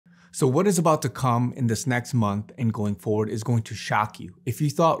So what is about to come in this next month and going forward is going to shock you. If you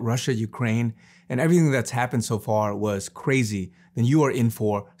thought Russia, Ukraine, and everything that's happened so far was crazy, then you are in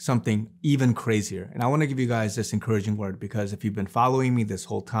for something even crazier. And I want to give you guys this encouraging word because if you've been following me this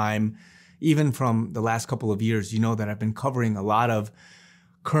whole time, even from the last couple of years, you know that I've been covering a lot of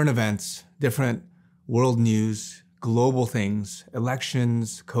current events, different world news, global things,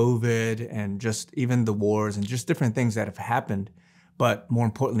 elections, COVID, and just even the wars and just different things that have happened. But more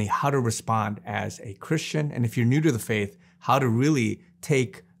importantly, how to respond as a Christian. And if you're new to the faith, how to really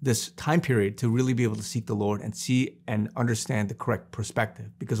take this time period to really be able to seek the Lord and see and understand the correct perspective.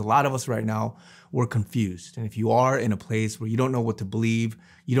 Because a lot of us right now, we're confused. And if you are in a place where you don't know what to believe,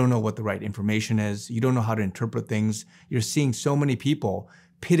 you don't know what the right information is, you don't know how to interpret things, you're seeing so many people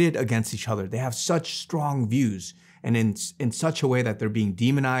pitted against each other. They have such strong views and in such a way that they're being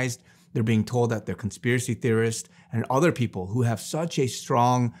demonized. They're being told that they're conspiracy theorists, and other people who have such a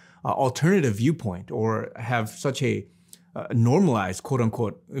strong alternative viewpoint or have such a normalized, quote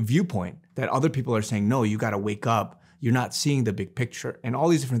unquote, viewpoint that other people are saying, no, you got to wake up. You're not seeing the big picture, and all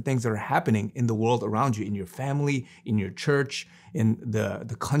these different things that are happening in the world around you, in your family, in your church, in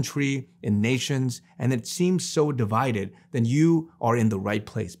the country, in nations, and it seems so divided, then you are in the right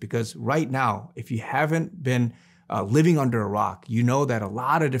place. Because right now, if you haven't been living under a rock, you know that a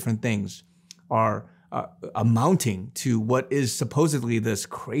lot of different things are amounting to what is supposedly this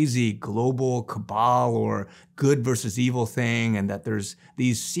crazy global cabal or good versus evil thing, and that there's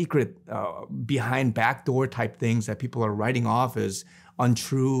these secret behind backdoor type things that people are writing off as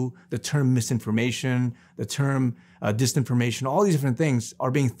untrue. The term misinformation, the term disinformation, all these different things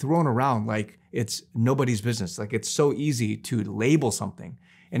are being thrown around like it's nobody's business. Like it's so easy to label something.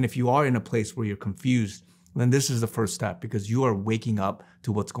 And if you are in a place where you're confused, then this is the first step, because you are waking up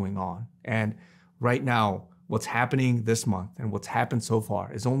to what's going on. And right now, what's happening this month and what's happened so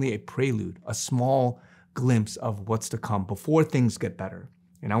far is only a prelude, a small glimpse of what's to come before things get better.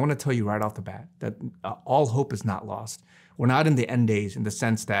 And I want to tell you right off the bat that all hope is not lost. We're not in the end days in the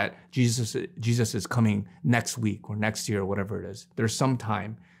sense that Jesus is coming next week or next year or whatever it is. There's some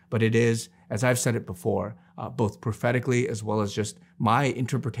time, but it is, as I've said it before, both prophetically as well as just my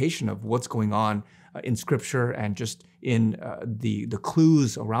interpretation of what's going on in Scripture and just in the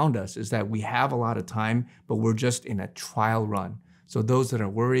clues around us, is that we have a lot of time, but we're just in a trial run. So those that are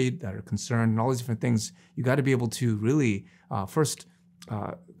worried, that are concerned, and all these different things, you got to be able to really first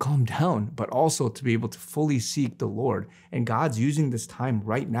calm down, but also to be able to fully seek the Lord. And God's using this time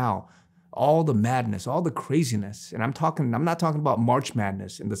right now, all the madness, all the craziness. And I'm not talking about March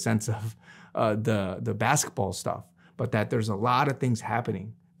Madness in the sense of the basketball stuff, but that there's a lot of things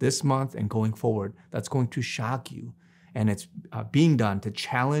happening this month and going forward that's going to shock you. And it's being done to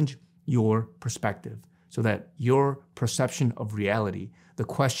challenge your perspective so that your perception of reality, the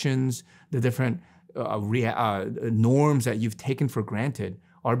questions, the different norms that you've taken for granted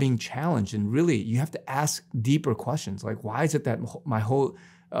are being challenged. And really, you have to ask deeper questions. Like, why is it that my whole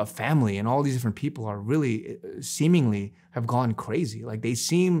family and all these different people are really seemingly have gone crazy? Like, they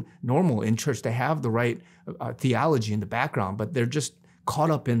seem normal in church. They have the right theology in the background, but they're just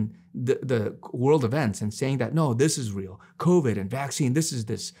caught up in the world events and saying that, no, this is real. COVID and vaccine, this is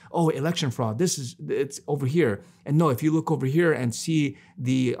this. Oh, election fraud, it's over here. And no, if you look over here and see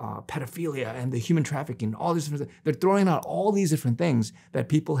the pedophilia and the human trafficking, all these different things, they're throwing out all these different things that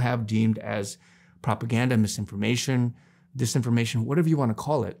people have deemed as propaganda, misinformation, disinformation, whatever you want to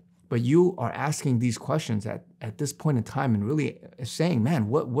call it. But you are asking these questions at this point in time and really saying, man,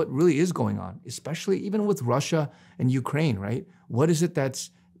 what really is going on? Especially even with Russia and Ukraine, right? What is it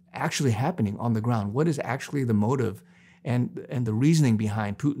that's actually happening on the ground? What is actually the motive and the reasoning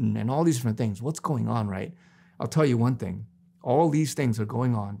behind Putin and all these different things? What's going on, right? I'll tell you one thing. All these things are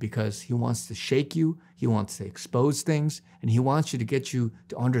going on because he wants to shake you, he wants to expose things, and he wants you to get you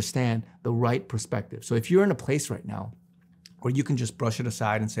to understand the right perspective. So if you're in a place right now where you can just brush it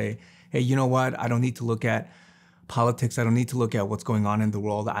aside and say, hey, you know what? I don't need to look at politics. I don't need to look at what's going on in the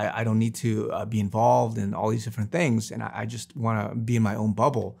world. I don't need to be involved in all these different things. And I just want to be in my own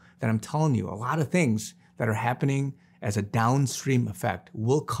bubble. Then I'm telling you, a lot of things that are happening as a downstream effect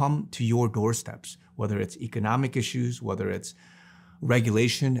will come to your doorsteps, whether it's economic issues, whether it's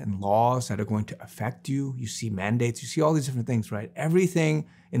regulation and laws that are going to affect you. You see mandates, you see all these different things, right? Everything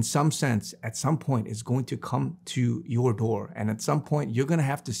in some sense, at some point is going to come to your door. And at some point, you're going to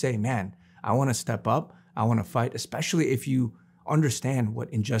have to say, man, I want to step up. I want to fight, especially if you understand what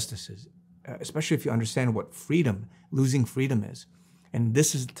injustice is, especially if you understand what losing freedom is. And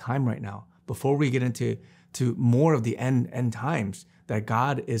this is the time right now, before we get into more of the end times, that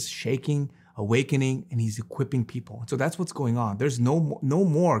God is shaking awakening and he's equipping people. So that's what's going on. There's no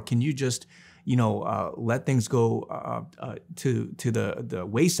more can you just let things go to the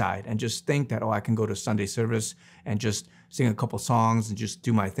wayside and just think that, I can go to Sunday service and just sing a couple songs and just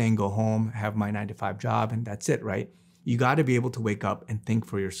do my thing, go home, have my 9-to-5 job, and that's it, right? You got to be able to wake up and think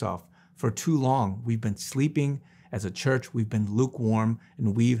for yourself. For too long, we've been sleeping as a church, we've been lukewarm,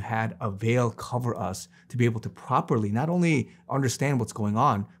 and we've had a veil cover us to be able to properly not only understand what's going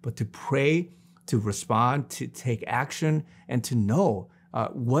on, but to pray, to respond, to take action, and to know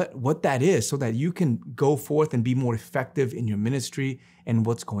what that is so that you can go forth and be more effective in your ministry and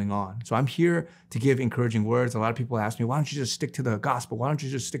what's going on. So I'm here to give encouraging words. A lot of people ask me, why don't you just stick to the gospel? Why don't you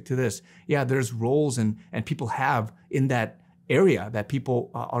just stick to this? Yeah, there's roles and people have in that area that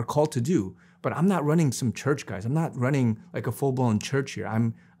people are called to do. But I'm not running some church, guys. I'm not running like a full-blown church here.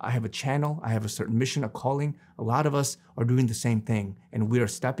 I have a channel. I have a certain mission, a calling. A lot of us are doing the same thing. And we are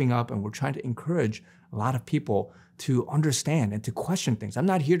stepping up and we're trying to encourage a lot of people to understand and to question things. I'm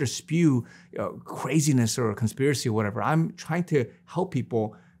not here to spew craziness or a conspiracy or whatever. I'm trying to help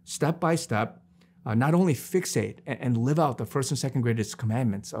people step by step, not only fixate and live out the first and second greatest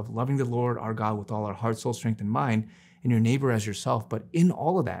commandments of loving the Lord our God with all our heart, soul, strength, and mind, and your neighbor as yourself. But in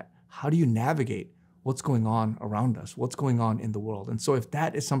all of that, how do you navigate what's going on around us, what's going on in the world? And so if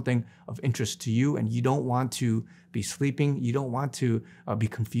that is something of interest to you and you don't want to be sleeping, you don't want to be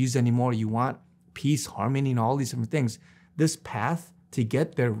confused anymore, you want peace, harmony, and all these different things, this path to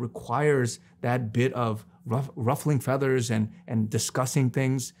get there requires that bit of ruffling feathers and discussing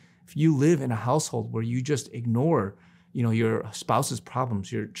things. If you live in a household where you just ignore your spouse's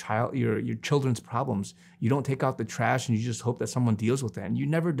problems, your children's problems, you don't take out the trash and you just hope that someone deals with it, and you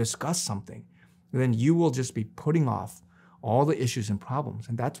never discuss something, then you will just be putting off all the issues and problems.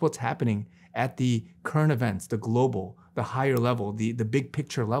 And that's what's happening at the current events, the global, the higher level, the big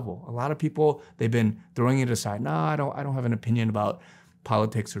picture level. A lot of people, they've been throwing it aside. No, I don't have an opinion about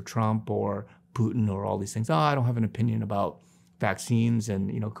politics or Trump or Putin or all these things. No, I don't have an opinion about vaccines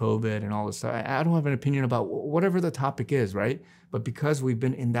and COVID and all this stuff. I don't have an opinion about whatever the topic is, right? But because we've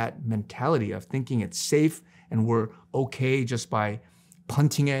been in that mentality of thinking it's safe and we're okay just by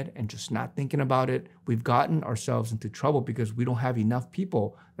punting it and just not thinking about it, we've gotten ourselves into trouble because we don't have enough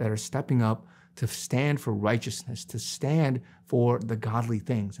people that are stepping up to stand for righteousness, to stand for the godly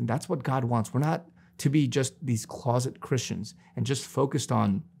things. And that's what God wants. We're not to be just these closet Christians and just focused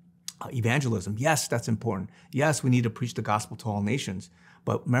on evangelism. Yes, that's important. Yes, we need to preach the gospel to all nations.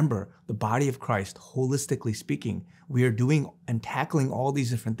 But remember, the body of Christ, holistically speaking, we are doing and tackling all these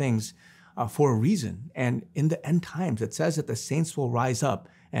different things for a reason. And in the end times, it says that the saints will rise up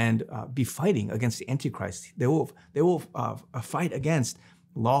and be fighting against the Antichrist. They will fight against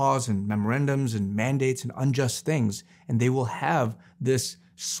laws and memorandums and mandates and unjust things. And they will have this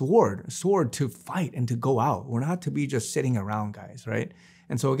sword to fight and to go out. We're not to be just sitting around, guys, right?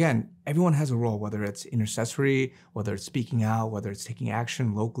 And so again, everyone has a role, whether it's intercessory, whether it's speaking out, whether it's taking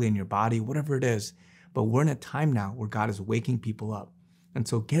action locally in your body, whatever it is. But we're in a time now where God is waking people up. And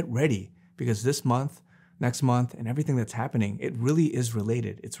so get ready, because this month, next month, and everything that's happening, it really is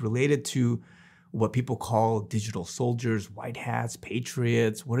related. It's related to what people call digital soldiers, white hats,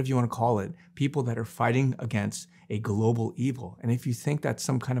 patriots, whatever you want to call it, people that are fighting against a global evil. And if you think that's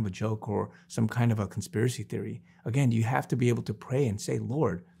some kind of a joke or some kind of a conspiracy theory, again, you have to be able to pray and say,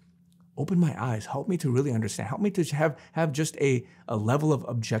 Lord, open my eyes, help me to really understand, help me to have just a level of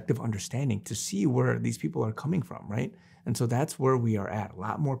objective understanding to see where these people are coming from, right? And so that's where we are at. A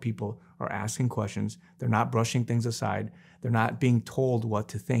lot more people are asking questions. They're not brushing things aside. They're not being told what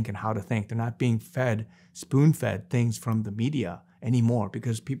to think and how to think. They're not being fed, spoon-fed things from the media anymore,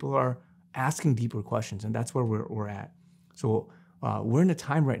 because people are asking deeper questions, and that's where we're at. So we're in a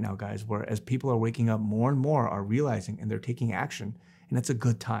time right now, guys, where as people are waking up, more and more are realizing and they're taking action, and it's a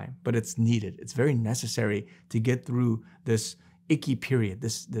good time, but it's needed. It's very necessary to get through this icky period,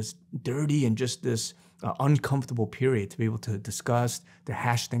 this dirty and just this uncomfortable period, to be able to discuss, to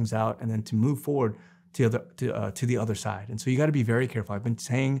hash things out, and then to move forward to the other side. And so you got to be very careful. I've been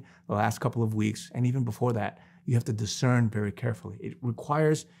saying the last couple of weeks, and even before that, you have to discern very carefully. It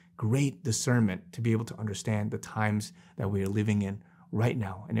requires great discernment to be able to understand the times that we are living in right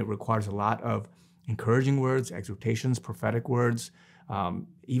now. And it requires a lot of encouraging words, exhortations, prophetic words,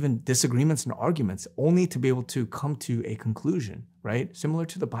 even disagreements and arguments, only to be able to come to a conclusion, right? Similar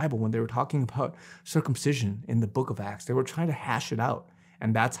to the Bible, when they were talking about circumcision in the book of Acts, they were trying to hash it out.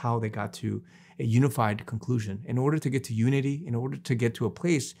 And that's how they got to a unified conclusion. In order to get to unity, in order to get to a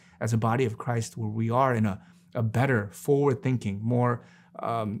place as a body of Christ where we are in a better, forward-thinking, more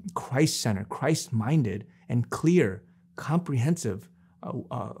Christ-centered, Christ-minded, and clear, comprehensive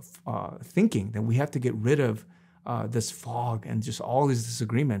thinking that we have to get rid of this fog and just all these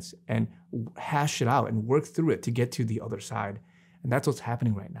disagreements and hash it out and work through it to get to the other side. And that's what's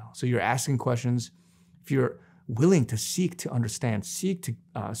happening right now. So you're asking questions. If you're willing to seek to understand, seek to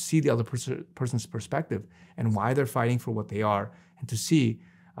see the other person's perspective and why they're fighting for what they are, and to see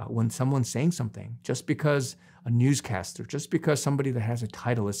when someone's saying something, just because a newscaster, just because somebody that has a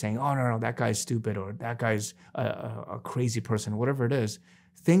title is saying, oh, no, that guy's stupid, or that guy's a crazy person, whatever it is,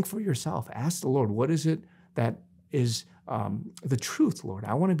 think for yourself. Ask the Lord, what is it that is the truth, Lord?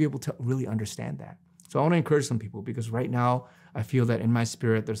 I want to be able to really understand that. So I want to encourage some people, because right now I feel that in my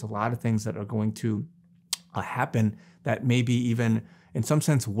spirit, there's a lot of things that are going to happen that may be even in some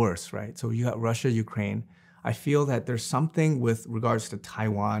sense worse, right? So you got Russia, Ukraine. I feel that there's something with regards to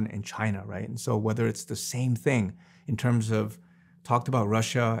Taiwan and China, right? And so whether it's the same thing in terms of talked about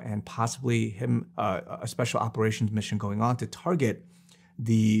Russia and possibly a special operations mission going on to target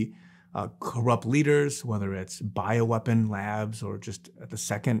the corrupt leaders, whether it's bioweapon labs or just the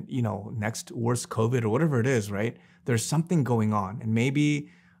second, next worst COVID or whatever it is, right? There's something going on. And maybe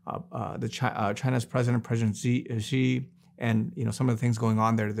China's President Xi, and some of the things going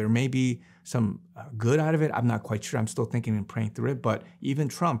on there may be some good out of it. I'm not quite sure. I'm still thinking and praying through it. But even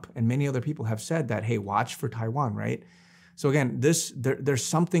Trump and many other people have said that, hey, watch for Taiwan, right? So again, there's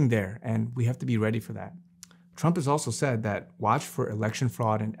something there, and we have to be ready for that. Trump has also said that watch for election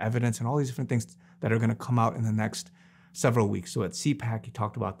fraud and evidence and all these different things that are going to come out in the next several weeks. So at CPAC, he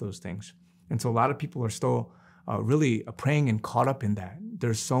talked about those things. And so a lot of people are still really praying and caught up in that.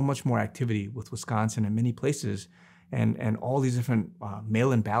 There's so much more activity with Wisconsin and many places, and all these different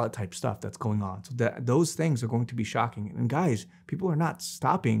mail-in ballot type stuff that's going on. So those things are going to be shocking. And guys, people are not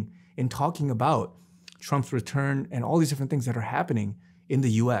stopping in talking about Trump's return and all these different things that are happening in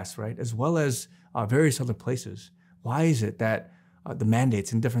the US, right? As well as various other places. Why is it that the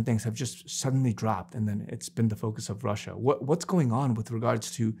mandates and different things have just suddenly dropped, and then it's been the focus of Russia? What's going on with regards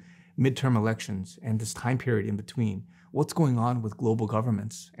to midterm elections and this time period in between? What's going on with global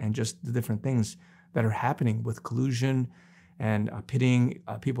governments and just the different things that are happening with collusion and pitting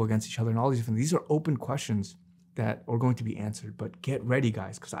people against each other and all these different things? These are open questions that are going to be answered. But get ready,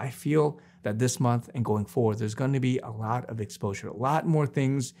 guys, because I feel that this month and going forward, there's going to be a lot of exposure, a lot more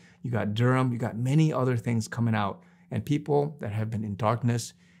things. You got Durham, you got many other things coming out, and people that have been in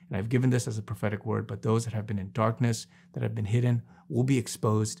darkness, and I've given this as a prophetic word, but those that have been in darkness, that have been hidden, will be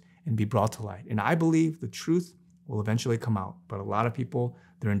exposed and be brought to light. And I believe the truth will eventually come out. But a lot of people,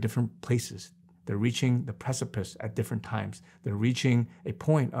 they're in different places. They're reaching the precipice at different times. They're reaching a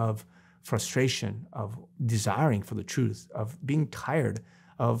point of frustration, of desiring for the truth, of being tired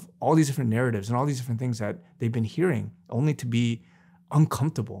of all these different narratives and all these different things that they've been hearing, only to be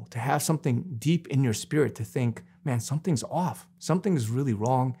uncomfortable, to have something deep in your spirit to think, man, something's off. Something is really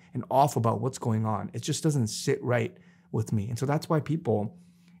wrong and off about what's going on. It just doesn't sit right with me. And so that's why people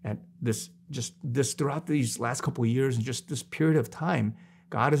at this throughout these last couple of years and just this period of time,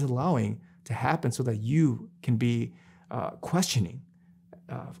 God is allowing to happen so that you can be questioning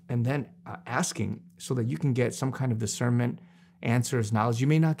and then asking, so that you can get some kind of discernment, answers, knowledge. You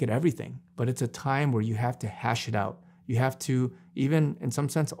may not get everything, but it's a time where you have to hash it out. You have to, even in some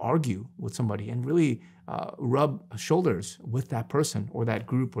sense, argue with somebody and really rub shoulders with that person or that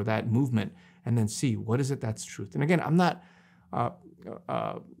group or that movement, and then see what is it that's truth. And again, I'm not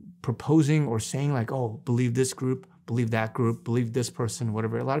proposing or saying like, oh, believe this group, believe that group, believe this person,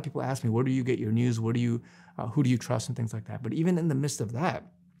 whatever. A lot of people ask me, where do you get your news? Who do you trust, and things like that. But even in the midst of that,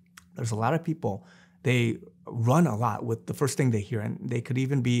 there's a lot of people, they run a lot with the first thing they hear, and they could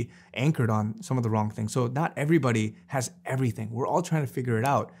even be anchored on some of the wrong things. So not everybody has everything. We're all trying to figure it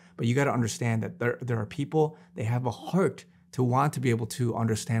out, but you got to understand that there are people, they have a heart to want to be able to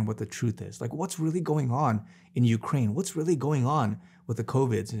understand what the truth is. Like, what's really going on in Ukraine? What's really going on with the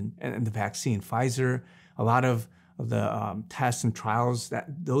COVIDs and the vaccine? Pfizer, a lot of the tests and trials, that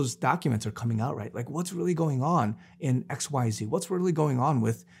those documents are coming out, right? Like, what's really going on in XYZ? What's really going on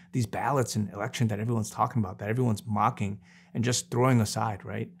with these ballots and election that everyone's talking about, that everyone's mocking and just throwing aside,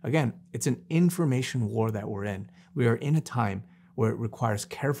 right? Again, it's an information war that we're in. We are in a time where it requires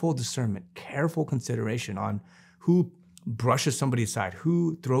careful discernment, careful consideration on who brushes somebody aside,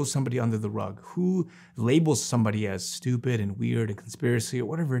 who throws somebody under the rug, who labels somebody as stupid and weird and conspiracy or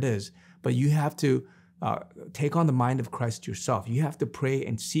whatever it is. But you have to take on the mind of Christ yourself. You have to pray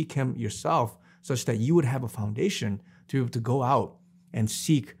and seek him yourself, such that you would have a foundation to be able to go out and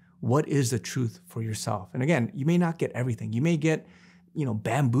seek what is the truth for yourself. And again, you may not get everything. You may get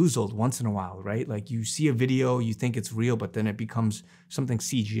bamboozled once in a while, right? Like you see a video, you think it's real, but then it becomes something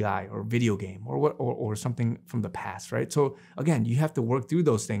CGI or video game or something from the past, right? So again, you have to work through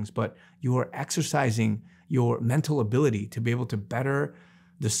those things, but you are exercising your mental ability to be able to better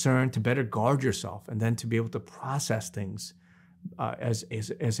discern, to better guard yourself, and then to be able to process things as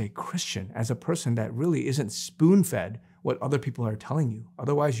a Christian, as a person that really isn't spoon-fed what other people are telling you.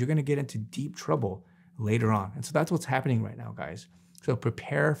 Otherwise, you're going to get into deep trouble later on. And so that's what's happening right now, guys. So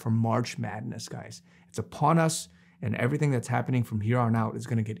prepare for March Madness, guys. It's upon us, and everything that's happening from here on out is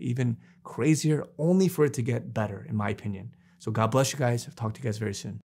going to get even crazier, only for it to get better, in my opinion. So God bless you guys. I'll talk to you guys very soon.